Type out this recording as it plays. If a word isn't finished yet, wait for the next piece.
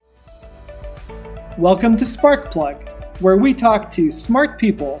Welcome to Sparkplug, where we talk to smart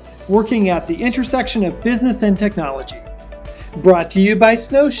people working at the intersection of business and technology. Brought to you by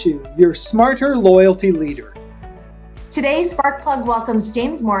Snowshoe, your smarter loyalty leader. Today, Sparkplug welcomes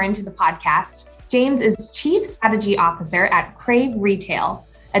James Morin to the podcast. James is Chief Strategy Officer at Crave Retail,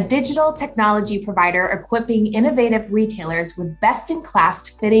 a digital technology provider equipping innovative retailers with best-in-class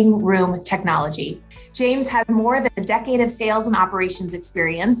fitting room technology. James has more than a decade of sales and operations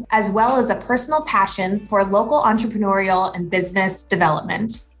experience, as well as a personal passion for local entrepreneurial and business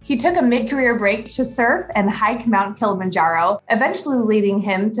development. He took a mid-career break to surf and hike Mount Kilimanjaro, eventually leading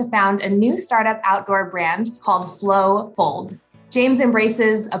him to found a new startup outdoor brand called FlowFold. James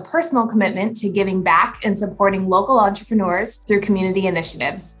embraces a personal commitment to giving back and supporting local entrepreneurs through community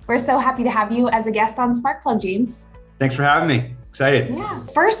initiatives. We're so happy to have you as a guest on Sparkplug, James. Thanks for having me. Excited. Yeah.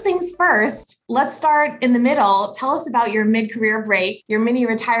 First things first, let's start in the middle. Tell us about your mid-career break, your mini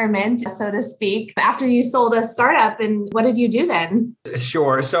retirement, so to speak, after you sold a startup, and what did you do then?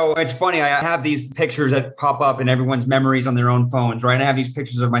 Sure. So it's funny. I have these pictures that pop up in everyone's memories on their own phones, right? I have these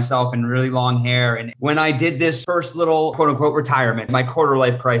pictures of myself in really long hair. And when I did this first little quote unquote retirement, my quarter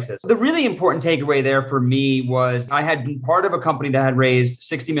life crisis, the really important takeaway there for me was I had been part of a company that had raised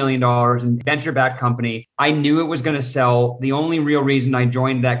 $60 million in venture-backed company. I knew it was going to sell. The only real reason I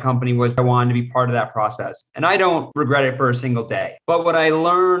joined that company was I wanted to be part of that process. And I don't regret it for a single day. But what I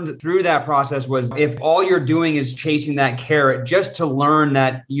learned through that process was if all you're doing is chasing that carrot just to learn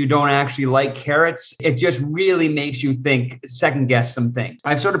that you don't actually like carrots, it just really makes you think, second guess some things.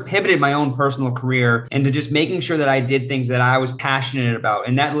 I've sort of pivoted my own personal career into just making sure that I did things that I was passionate about.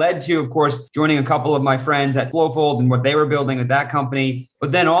 And that led to, of course, joining a couple of my friends at FlowFold and what they were building with that company.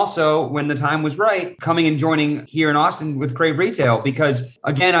 But then also, when the time was right, coming and joining here in Austin with Crave Retail, because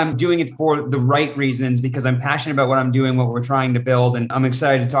again, I'm doing it for the right reasons, because I'm passionate about what I'm doing, what we're trying to build. And I'm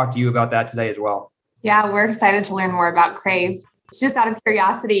excited to talk to you about that today as well. Yeah, we're excited to learn more about Crave. Just out of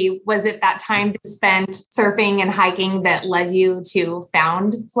curiosity, was it that time spent surfing and hiking that led you to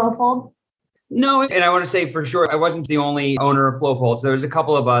found FlowFold? No, and I want to say for sure, I wasn't the only owner of FlowFold. So there was a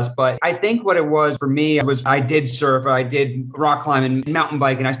couple of us, but I think what it was for me was I did surf, I did rock climb and mountain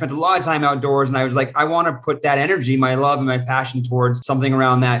bike, and I spent a lot of time outdoors. And I was like, I want to put that energy, my love and my passion towards something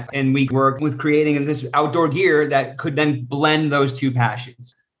around that. And we worked with creating this outdoor gear that could then blend those two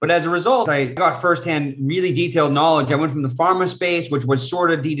passions. But as a result, I got firsthand, really detailed knowledge. I went from the pharma space, which was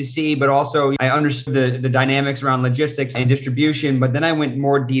sort of D2C, but also I understood the dynamics around logistics and distribution. But then I went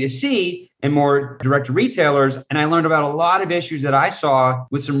more D2C and more direct to retailers. And I learned about a lot of issues that I saw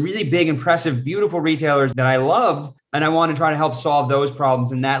with some really big, impressive, beautiful retailers that I loved. And I wanted to try to help solve those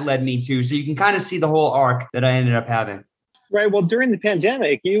problems. And that led me to, so you can kind of see the whole arc that I ended up having. Right. Well, during the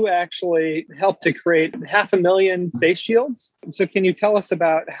pandemic, you actually helped to create 500,000 face shields. So can you tell us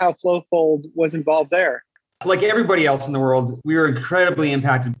about how FlowFold was involved there? Like everybody else in the world, we were incredibly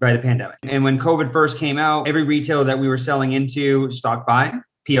impacted by the pandemic. And when COVID first came out, every retailer that we were selling into stopped buying.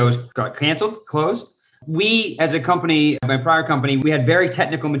 POs got canceled, closed. We, as a company, my prior company, we had very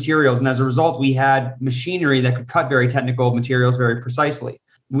technical materials. And as a result, we had machinery that could cut very technical materials very precisely.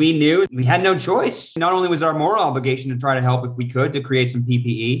 We knew we had no choice. Not only was our moral obligation to try to help if we could to create some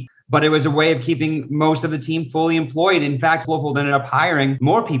PPE, but it was a way of keeping most of the team fully employed. In fact, FlowFold ended up hiring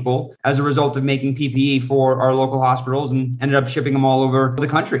more people as a result of making PPE for our local hospitals and ended up shipping them all over the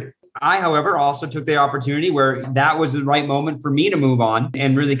country. I, however, also took the opportunity where that was the right moment for me to move on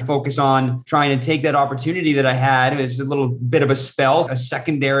and really focus on trying to take that opportunity that I had. It was a little bit of a spell, a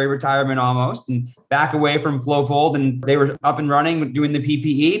secondary retirement almost, and back away from FlowFold. And they were up and running doing the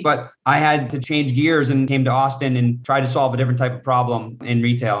PPE, but I had to change gears and came to Austin and tried to solve a different type of problem in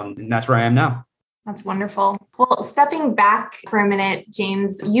retail. And that's where I am now. That's wonderful. Well, stepping back for a minute,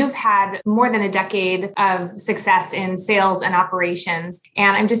 James, you've had more than a decade of success in sales and operations.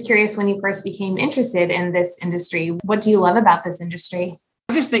 And I'm just curious, when you first became interested in this industry, what do you love about this industry?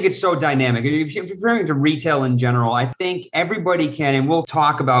 I just think it's so dynamic. If you're referring to retail in general, I think everybody can, and we'll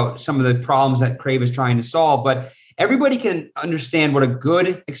talk about some of the problems that Crave is trying to solve, but everybody can understand what a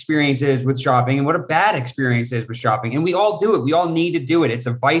good experience is with shopping and what a bad experience is with shopping. And we all do it. We all need to do it. It's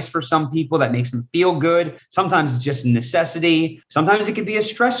a vice for some people that makes them feel good. Sometimes it's just a necessity. Sometimes it could be a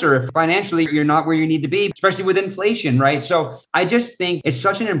stressor if financially you're not where you need to be, especially with inflation, right? So I just think it's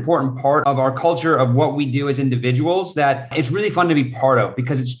such an important part of our culture of what we do as individuals that it's really fun to be part of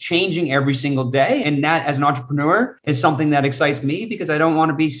because it's changing every single day. And that as an entrepreneur is something that excites me because I don't want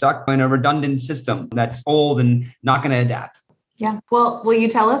to be stuck in a redundant system that's old and not going to adapt. Yeah. Well, will you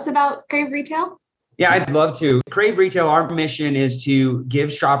tell us about Crave Retail? Yeah, I'd love to. Crave Retail, our mission is to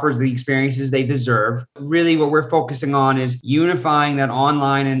give shoppers the experiences they deserve. Really, what we're focusing on is unifying that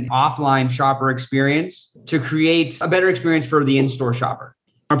online and offline shopper experience to create a better experience for the in-store shopper.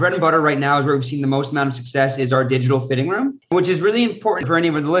 Our bread and butter right now is where we've seen the most amount of success is our digital fitting room, which is really important for any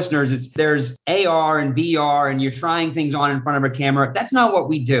of the listeners. There's AR and VR and you're trying things on in front of a camera. That's not what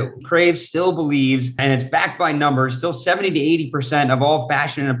we do. Crave still believes, and it's backed by numbers, still 70 to 80% of all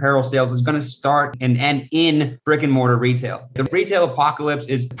fashion and apparel sales is going to start and end in brick and mortar retail. The retail apocalypse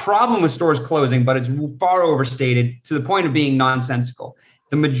is a problem with stores closing, but it's far overstated to the point of being nonsensical.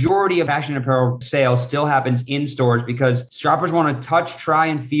 The majority of fashion apparel sales still happens in stores because shoppers want to touch, try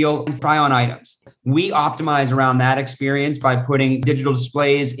and feel, and try on items. We optimize around that experience by putting digital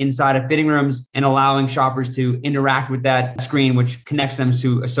displays inside of fitting rooms and allowing shoppers to interact with that screen, which connects them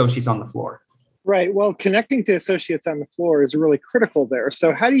to associates on the floor. Right. Well, connecting to associates on the floor is really critical there.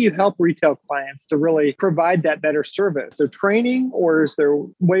 So how do you help retail clients to really provide that better service? Is there training, or is there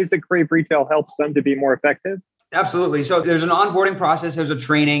ways that Crave Retail helps them to be more effective? Absolutely. So there's an onboarding process, there's a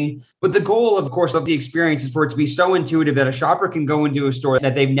training, but the goal, of course, of the experience is for it to be so intuitive that a shopper can go into a store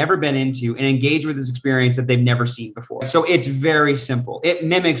that they've never been into and engage with this experience that they've never seen before. So it's very simple. It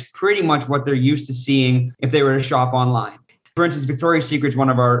mimics pretty much what they're used to seeing if they were to shop online. For instance, Victoria's Secret's one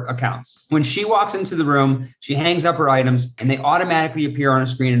of our accounts. When she walks into the room, she hangs up her items and they automatically appear on a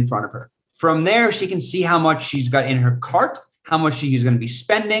screen in front of her. From there, she can see how much she's got in her cart, how much she's going to be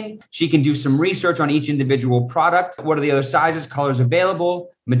spending. She can do some research on each individual product. What are the other sizes, colors available,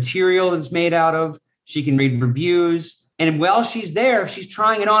 material it's made out of. She can read reviews. And while she's there, if she's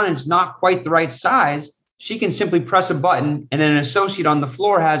trying it on and it's not quite the right size, she can simply press a button and then an associate on the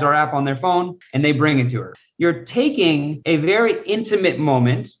floor has our app on their phone and they bring it to her. You're taking a very intimate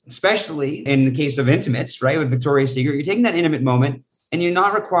moment, especially in the case of intimates, right? With Victoria's Secret, you're taking that intimate moment and you're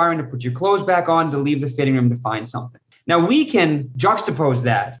not requiring to put your clothes back on to leave the fitting room to find something. Now, we can juxtapose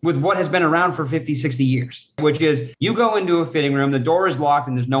that with what has been around for 50, 60 years, which is you go into a fitting room, the door is locked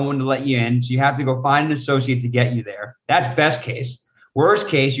and there's no one to let you in. So you have to go find an associate to get you there. That's best case. Worst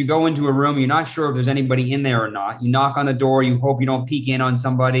case, you go into a room, you're not sure if there's anybody in there or not. You knock on the door, you hope you don't peek in on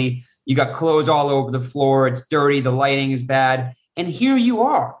somebody. You got clothes all over the floor. It's dirty. The lighting is bad. And here you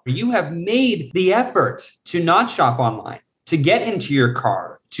are. You have made the effort to not shop online, to get into your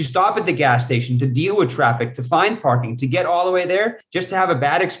car, to stop at the gas station, to deal with traffic, to find parking, to get all the way there, just to have a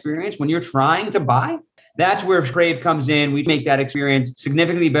bad experience when you're trying to buy. That's where Crave comes in. We make that experience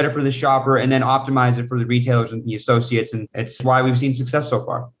significantly better for the shopper and then optimize it for the retailers and the associates. And it's why we've seen success so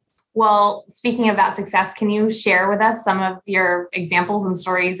far. Well, speaking of that success, can you share with us some of your examples and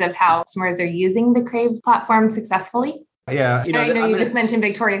stories of how customers are using the Crave platform successfully? Yeah. I know you just mentioned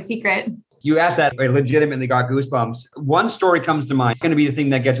Victoria's Secret. You asked that, I legitimately got goosebumps. One story comes to mind. It's going to be the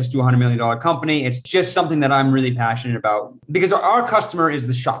thing that gets us to a $100 million company. It's just something that I'm really passionate about because our customer is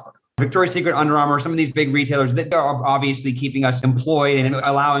the shopper. Victoria's Secret, Under Armour, some of these big retailers, that are obviously keeping us employed and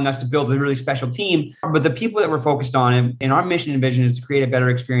allowing us to build a really special team. But the people that we're focused on and our mission and vision is to create a better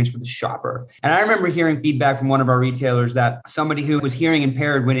experience for the shopper. And I remember hearing feedback from one of our retailers that somebody who was hearing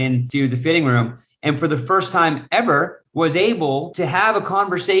impaired went into the fitting room and for the first time ever was able to have a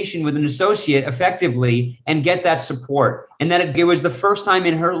conversation with an associate effectively and get that support. And that it was the first time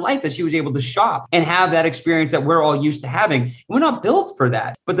in her life that she was able to shop and have that experience that we're all used to having. We're not built for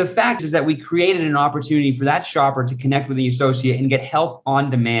that. But the fact is that we created an opportunity for that shopper to connect with the associate and get help on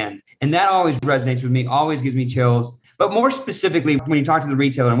demand. And that always resonates with me, always gives me chills. But more specifically, when you talk to the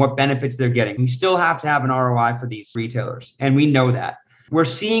retailer and what benefits they're getting, we still have to have an ROI for these retailers. And we know that. We're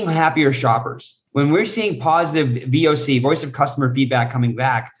seeing happier shoppers. When we're seeing positive VOC, voice of customer feedback coming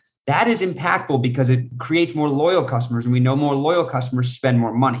back, that is impactful because it creates more loyal customers. And we know more loyal customers spend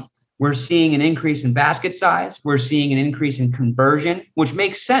more money. We're seeing an increase in basket size. We're seeing an increase in conversion, which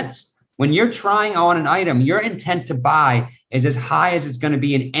makes sense. When you're trying on an item, your intent to buy is as high as it's going to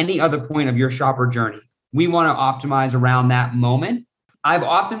be in any other point of your shopper journey. We want to optimize around that moment. I've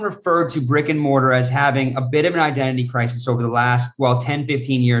often referred to brick and mortar as having a bit of an identity crisis over the last, 10,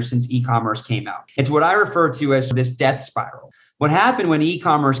 15 years since e-commerce came out. It's what I refer to as this death spiral. What happened when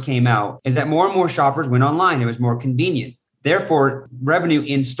e-commerce came out is that more and more shoppers went online. It was more convenient. Therefore, revenue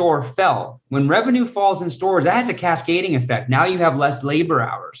in store fell. When revenue falls in stores, that has a cascading effect. Now you have less labor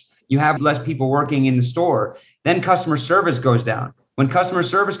hours. You have less people working in the store. Then customer service goes down. When customer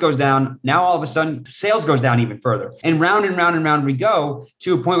service goes down, now all of a sudden sales goes down even further. And round and round and round we go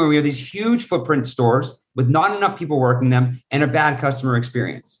to a point where we have these huge footprint stores with not enough people working them and a bad customer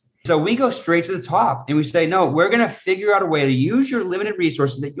experience. So we go straight to the top and we say, no, we're going to figure out a way to use your limited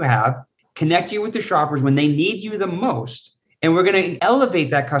resources that you have, connect you with the shoppers when they need you the most, And we're going to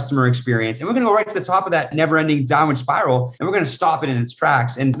elevate that customer experience. And we're going to go right to the top of that never-ending downward spiral. And we're going to stop it in its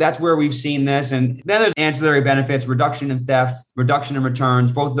tracks. And that's where we've seen this. And then there's ancillary benefits, reduction in theft, reduction in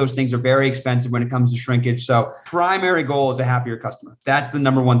returns. Both of those things are very expensive when it comes to shrinkage. So primary goal is a happier customer. That's the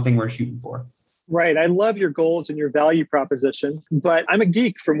number one thing we're shooting for. Right. I love your goals and your value proposition, but I'm a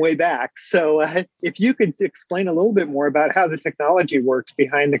geek from way back. So if you could explain a little bit more about how the technology works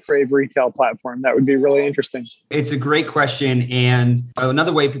behind the Crave retail platform, that would be really interesting. It's a great question. And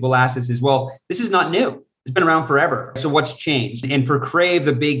another way people ask this is, well, this is not new. It's been around forever. So what's changed? And for Crave,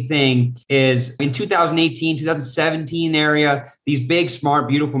 the big thing is in 2018, 2017 area, these big, smart,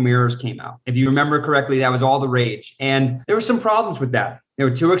 beautiful mirrors came out. If you remember correctly, that was all the rage. And there were some problems with that. They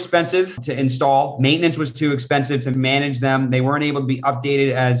were too expensive to install. Maintenance was too expensive to manage them. They weren't able to be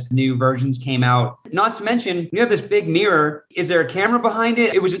updated as new versions came out. Not to mention, you have this big mirror. Is there a camera behind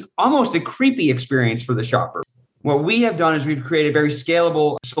it? It was almost a creepy experience for the shopper. What we have done is we've created a very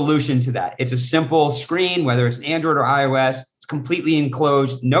scalable solution to that. It's a simple screen, whether it's Android or iOS. It's completely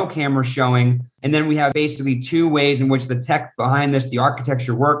enclosed, no camera showing. And then we have basically two ways in which the tech behind this, the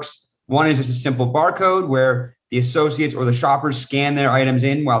architecture works. One is just a simple barcode where the associates or the shoppers scan their items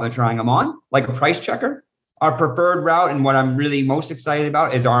in while they're trying them on, like a price checker. Our preferred route, and what I'm really most excited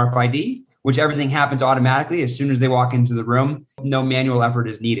about, is RFID, which everything happens automatically as soon as they walk into the room. No manual effort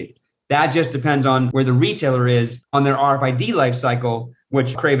is needed. That just depends on where the retailer is on their RFID life cycle,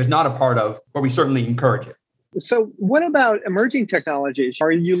 which Crave is not a part of, but we certainly encourage it. So what about emerging technologies?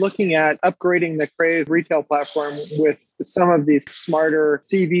 Are you looking at upgrading the Crave retail platform with some of these smarter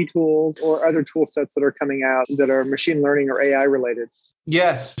CV tools or other tool sets that are coming out that are machine learning or AI related?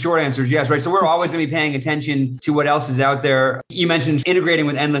 Yes. Short answer is yes, right? So we're always going to be paying attention to what else is out there. You mentioned integrating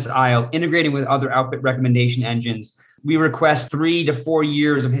with Endless Aisle, integrating with other outfit recommendation engines. We request 3 to 4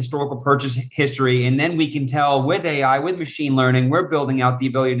 years of historical purchase history. And then we can tell with AI, with machine learning, we're building out the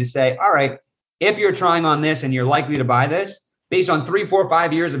ability to say, all right, if you're trying on this and you're likely to buy this, based on 3, 4,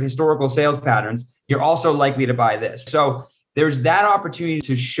 5 years of historical sales patterns, you're also likely to buy this. So there's that opportunity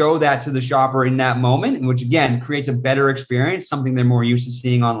to show that to the shopper in that moment, which again creates a better experience, something they're more used to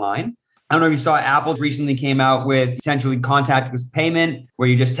seeing online. I don't know if you saw Apple recently came out with potentially contactless payment, where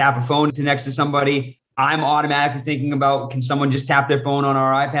you just tap a phone to next to somebody. I'm automatically thinking about, can someone just tap their phone on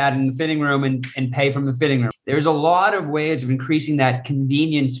our iPad in the fitting room and pay from the fitting room? There's a lot of ways of increasing that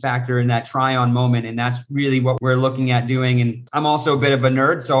convenience factor in that try-on moment. And that's really what we're looking at doing. And I'm also a bit of a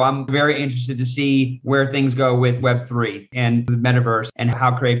nerd, so I'm very interested to see where things go with Web3 and the metaverse and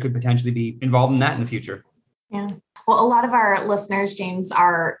how Crave could potentially be involved in that in the future. Yeah. Well, a lot of our listeners, James,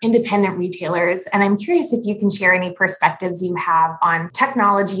 are independent retailers. And I'm curious if you can share any perspectives you have on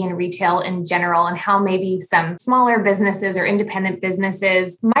technology and retail in general and how maybe some smaller businesses or independent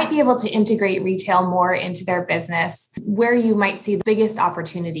businesses might be able to integrate retail more into their business, where you might see the biggest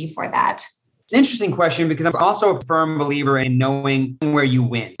opportunity for that. It's an interesting question because I'm also a firm believer in knowing where you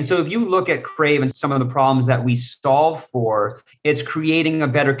win. And so if you look at Crave and some of the problems that we solve for, it's creating a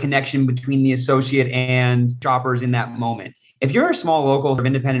better connection between the associate and shoppers in that moment. If you're a small local or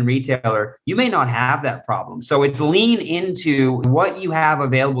independent retailer, you may not have that problem. So it's lean into what you have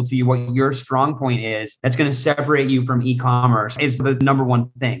available to you, what your strong point is, that's going to separate you from e-commerce is the number one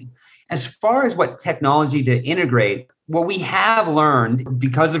thing. As far as what technology to integrate, what we have learned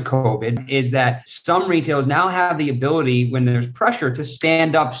because of COVID is that some retailers now have the ability, when there's pressure, to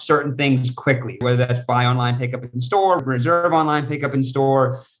stand up certain things quickly, whether that's buy online, pick up in store, reserve online, pick up in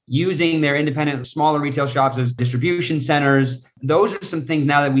store, using their independent, smaller retail shops as distribution centers. Those are some things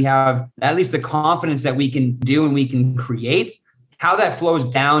now that we have at least the confidence that we can do and we can create. How that flows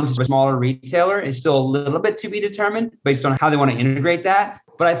down to a smaller retailer is still a little bit to be determined based on how they want to integrate that.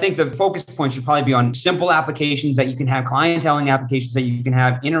 But I think the focus point should probably be on simple applications that you can have, clienteling applications that you can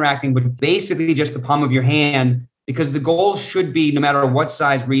have, interacting with basically just the palm of your hand, because the goal should be, no matter what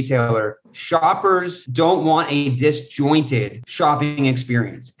size retailer, shoppers don't want a disjointed shopping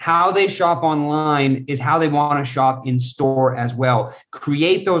experience. How they shop online is how they want to shop in store as well.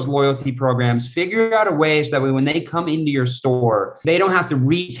 Create those loyalty programs, figure out a way so that when they come into your store, they don't have to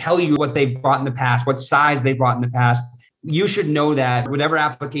retell you what they bought in the past, what size they bought in the past. You should know that whatever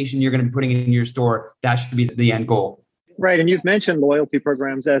application you're going to be putting in your store, that should be the end goal. Right. And you've mentioned loyalty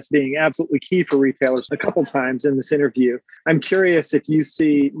programs as being absolutely key for retailers a couple times in this interview. I'm curious if you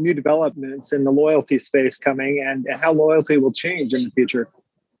see new developments in the loyalty space coming and how loyalty will change in the future.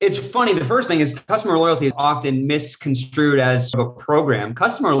 It's funny. The first thing is customer loyalty is often misconstrued as a program.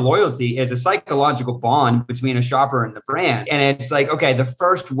 Customer loyalty is a psychological bond between a shopper and the brand. And it's like, okay, the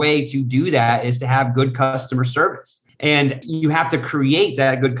first way to do that is to have good customer service. And you have to create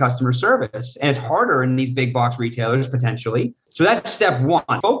that good customer service. And it's harder in these big box retailers potentially. So that's step one.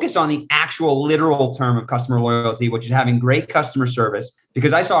 Focus on the actual literal term of customer loyalty, which is having great customer service.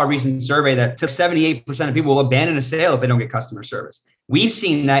 Because I saw a recent survey that took 78% of people will abandon a sale if they don't get customer service. We've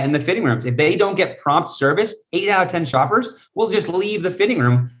seen that in the fitting rooms. If they don't get prompt service, 8 out of 10 shoppers will just leave the fitting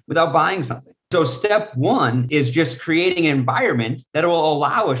room without buying something. So step one is just creating an environment that will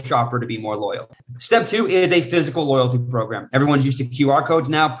allow a shopper to be more loyal. Step two is a physical loyalty program. Everyone's used to QR codes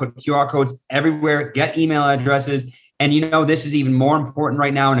now. Put QR codes everywhere, get email addresses. And this is even more important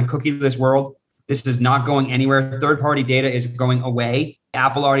right now in a cookieless world. This is not going anywhere. Third-party data is going away.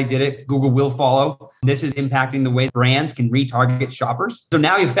 Apple already did it. Google will follow. This is impacting the way brands can retarget shoppers. So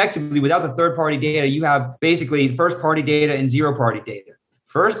now effectively, without the third-party data, you have basically first-party data and zero-party data.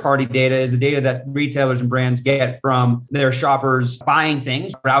 First-party data is the data that retailers and brands get from their shoppers buying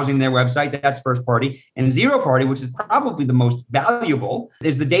things, browsing their website. That's first-party. And zero-party, which is probably the most valuable,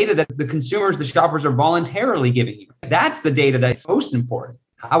 is the data that the consumers, the shoppers are voluntarily giving you. That's the data that's most important.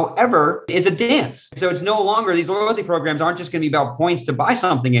 However, is a dance. So it's no longer, these loyalty programs aren't just going to be about points to buy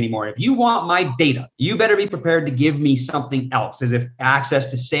something anymore. If you want my data, you better be prepared to give me something else. Is it access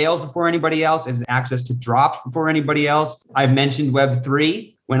to sales before anybody else? Is it access to drops before anybody else? I've mentioned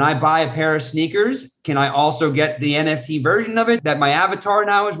Web3. When I buy a pair of sneakers, can I also get the NFT version of it that my avatar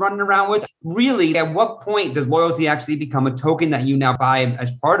now is running around with? Really, at what point does loyalty actually become a token that you now buy as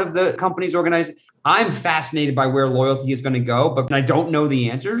part of the company's organization? I'm fascinated by where loyalty is going to go, but I don't know the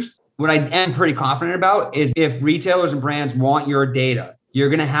answers. What I am pretty confident about is if retailers and brands want your data, you're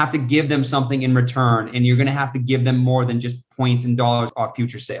going to have to give them something in return, and you're going to have to give them more than just points and dollars off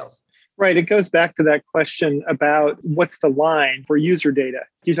future sales. Right. It goes back to that question about what's the line for user data.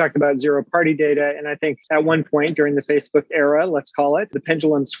 You talked about zero-party data. And I think at one point during the Facebook era, let's call it, the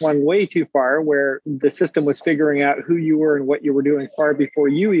pendulum swung way too far where the system was figuring out who you were and what you were doing far before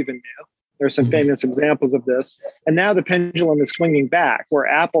you even knew. There's some famous examples of this. And now the pendulum is swinging back where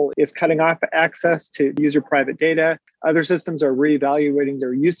Apple is cutting off access to user private data. Other systems are reevaluating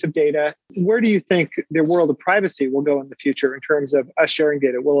their use of data. Where do you think the world of privacy will go in the future in terms of us sharing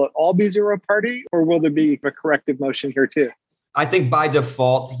data? Will it all be zero party, or will there be a corrective motion here too? I think by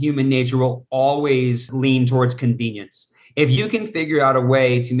default, human nature will always lean towards convenience. If you can figure out a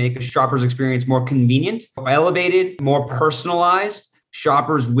way to make a shopper's experience more convenient, elevated, more personalized,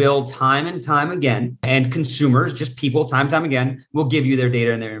 shoppers will time and time again, and consumers, just people time and time again, will give you their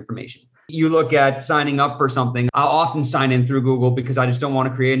data and their information. You look at signing up for something. I'll often sign in through Google because I just don't want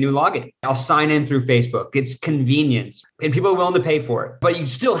to create a new login. I'll sign in through Facebook. It's convenience and people are willing to pay for it, but you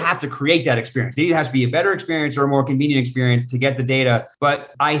still have to create that experience. It either has to be a better experience or a more convenient experience to get the data.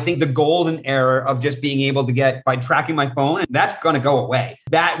 But I think the golden era of just being able to get by tracking my phone, that's going to go away.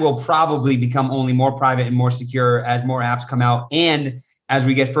 That will probably become only more private and more secure as more apps come out. And as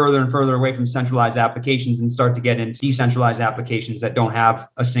we get further and further away from centralized applications and start to get into decentralized applications that don't have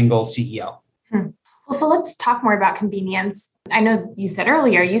a single CEO. Well, so let's talk more about convenience. I know you said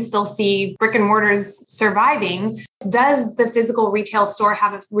earlier, you still see brick and mortars surviving. Does the physical retail store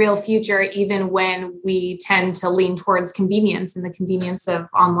have a real future even when we tend to lean towards convenience and the convenience of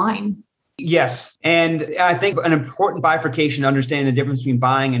online? Yes. And I think an important bifurcation to understanding the difference between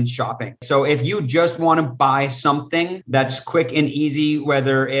buying and shopping. So if you just want to buy something that's quick and easy,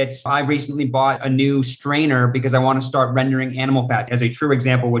 whether it's, I recently bought a new strainer because I want to start rendering animal fats as a true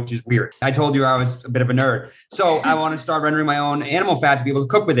example, which is weird. I told you I was a bit of a nerd. So I want to start rendering my own animal fat to be able to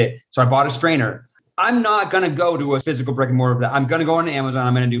cook with it. So I bought a strainer. I'm not going to go to a physical brick and mortar. I'm going to go on Amazon.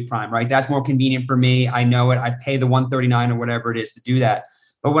 I'm going to do Prime, right? That's more convenient for me. I know it. I pay the $139 or whatever it is to do that.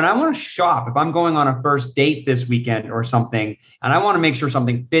 But when I want to shop, if I'm going on a first date this weekend or something, and I want to make sure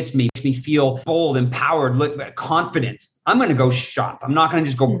something fits me, makes me feel bold, empowered, confident, I'm going to go shop. I'm not going to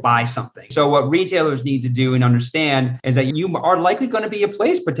just go buy something. So what retailers need to do and understand is that you are likely going to be a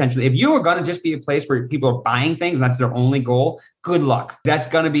place potentially. If you are going to just be a place where people are buying things, and that's their only goal, good luck. That's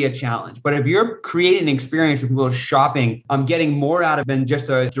going to be a challenge. But if you're creating an experience where people are shopping, getting more out of than just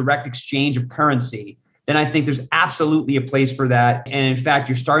a direct exchange of currency, then I think there's absolutely a place for that. And in fact,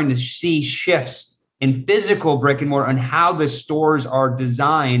 you're starting to see shifts in physical brick and mortar and how the stores are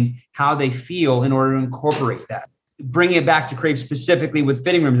designed, how they feel in order to incorporate that. Bringing it back to Crave specifically with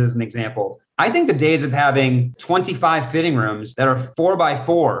fitting rooms as an example. I think the days of having 25 fitting rooms that are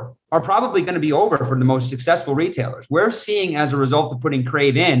 4x4 are probably going to be over for the most successful retailers. We're seeing as a result of putting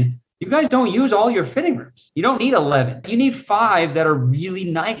Crave in, you guys don't use all your fitting rooms. You don't need 11. You need 5 that are really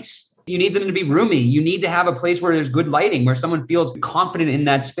nice. You need them to be roomy. You need to have a place where there's good lighting, where someone feels confident in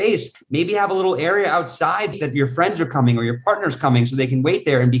that space. Maybe have a little area outside that your friends are coming or your partner's coming so they can wait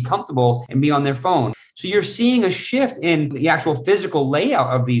there and be comfortable and be on their phone. So you're seeing a shift in the actual physical layout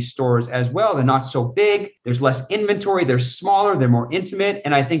of these stores as well. They're not so big. There's less inventory. They're smaller. They're more intimate.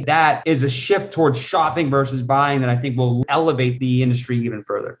 And I think that is a shift towards shopping versus buying that I think will elevate the industry even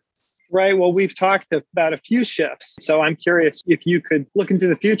further. Right. Well, we've talked about a few shifts. So I'm curious if you could look into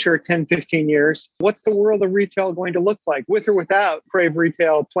the future, 10, 15 years, what's the world of retail going to look like with or without Crave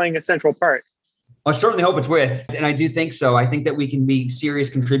Retail playing a central part? I certainly hope it's with, and I do think so. I think that we can be serious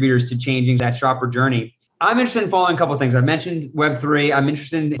contributors to changing that shopper journey. I'm interested in following a couple of things. I mentioned Web3. I'm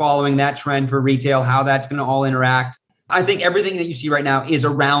interested in following that trend for retail, how that's going to all interact. I think everything that you see right now is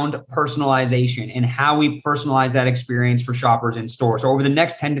around personalization and how we personalize that experience for shoppers in stores. So over the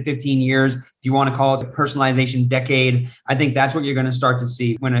next 10 to 15 years, if you want to call it the personalization decade, I think that's what you're going to start to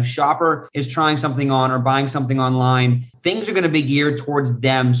see. When a shopper is trying something on or buying something online, things are going to be geared towards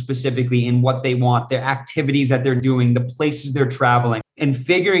them specifically in what they want, their activities that they're doing, the places they're traveling. And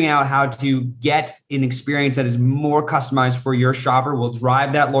figuring out how to get an experience that is more customized for your shopper will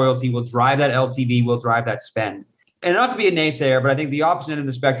drive that loyalty, will drive that LTV, will drive that spend. And not to be a naysayer, but I think the opposite end of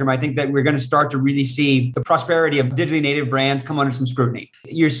the spectrum, I think that we're going to start to really see the prosperity of digitally native brands come under some scrutiny.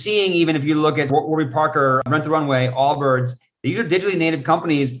 You're seeing, even if you look at Warby Parker, Rent the Runway, Allbirds, these are digitally native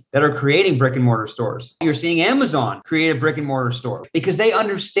companies that are creating brick and mortar stores. You're seeing Amazon create a brick and mortar store because they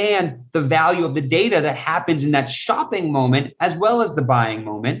understand the value of the data that happens in that shopping moment as well as the buying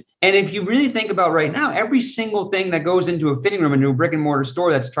moment. And if you really think about right now, every single thing that goes into a fitting room into a brick and mortar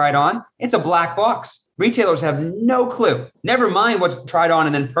store that's tried on, it's a black box. Retailers have no clue. Never mind what's tried on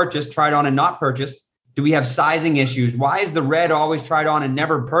and then purchased, tried on and not purchased. Do we have sizing issues? Why is the red always tried on and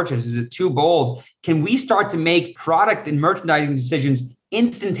never purchased? Is it too bold? Can we start to make product and merchandising decisions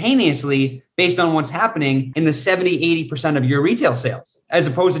instantaneously based on what's happening in the 70, 80% of your retail sales, as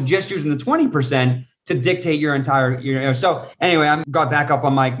opposed to just using the 20% to dictate your entire, So anyway, I got back up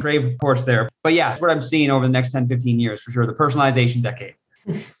on my Crave horse there. But yeah, that's what I'm seeing over the next 10, 15 years for sure, the personalization decade.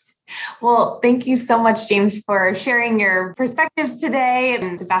 Well, thank you so much, James, for sharing your perspectives today. And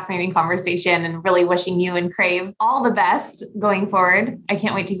it's a fascinating conversation and really wishing you and Crave all the best going forward. I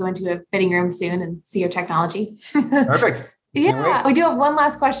can't wait to go into a fitting room soon and see your technology. Perfect. Yeah, we do have one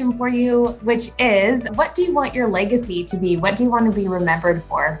last question for you, which is, what do you want your legacy to be? What do you want to be remembered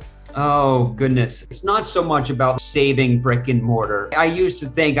for? Oh, goodness. It's not so much about saving brick and mortar. I used to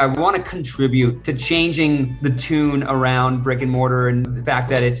think I want to contribute to changing the tune around brick and mortar and the fact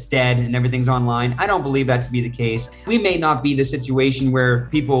that it's dead and everything's online. I don't believe that to be the case. We may not be the situation where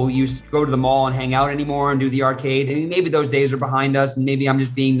people used to go to the mall and hang out anymore and do the arcade. I mean, maybe those days are behind us and maybe I'm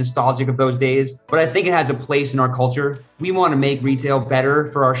just being nostalgic of those days, but I think it has a place in our culture. We want to make retail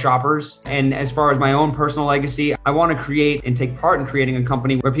better for our shoppers. And as far as my own personal legacy, I want to create and take part in creating a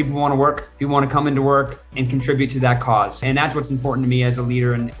company where people want to work, people want to come into work and contribute to that cause. And that's what's important to me as a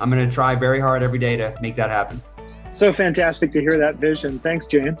leader. And I'm going to try very hard every day to make that happen. So fantastic to hear that vision. Thanks,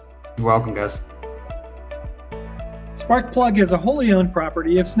 James. You're welcome, guys. Sparkplug is a wholly owned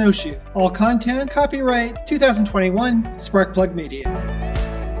property of Snowshoe. All content, copyright 2021, Sparkplug Media.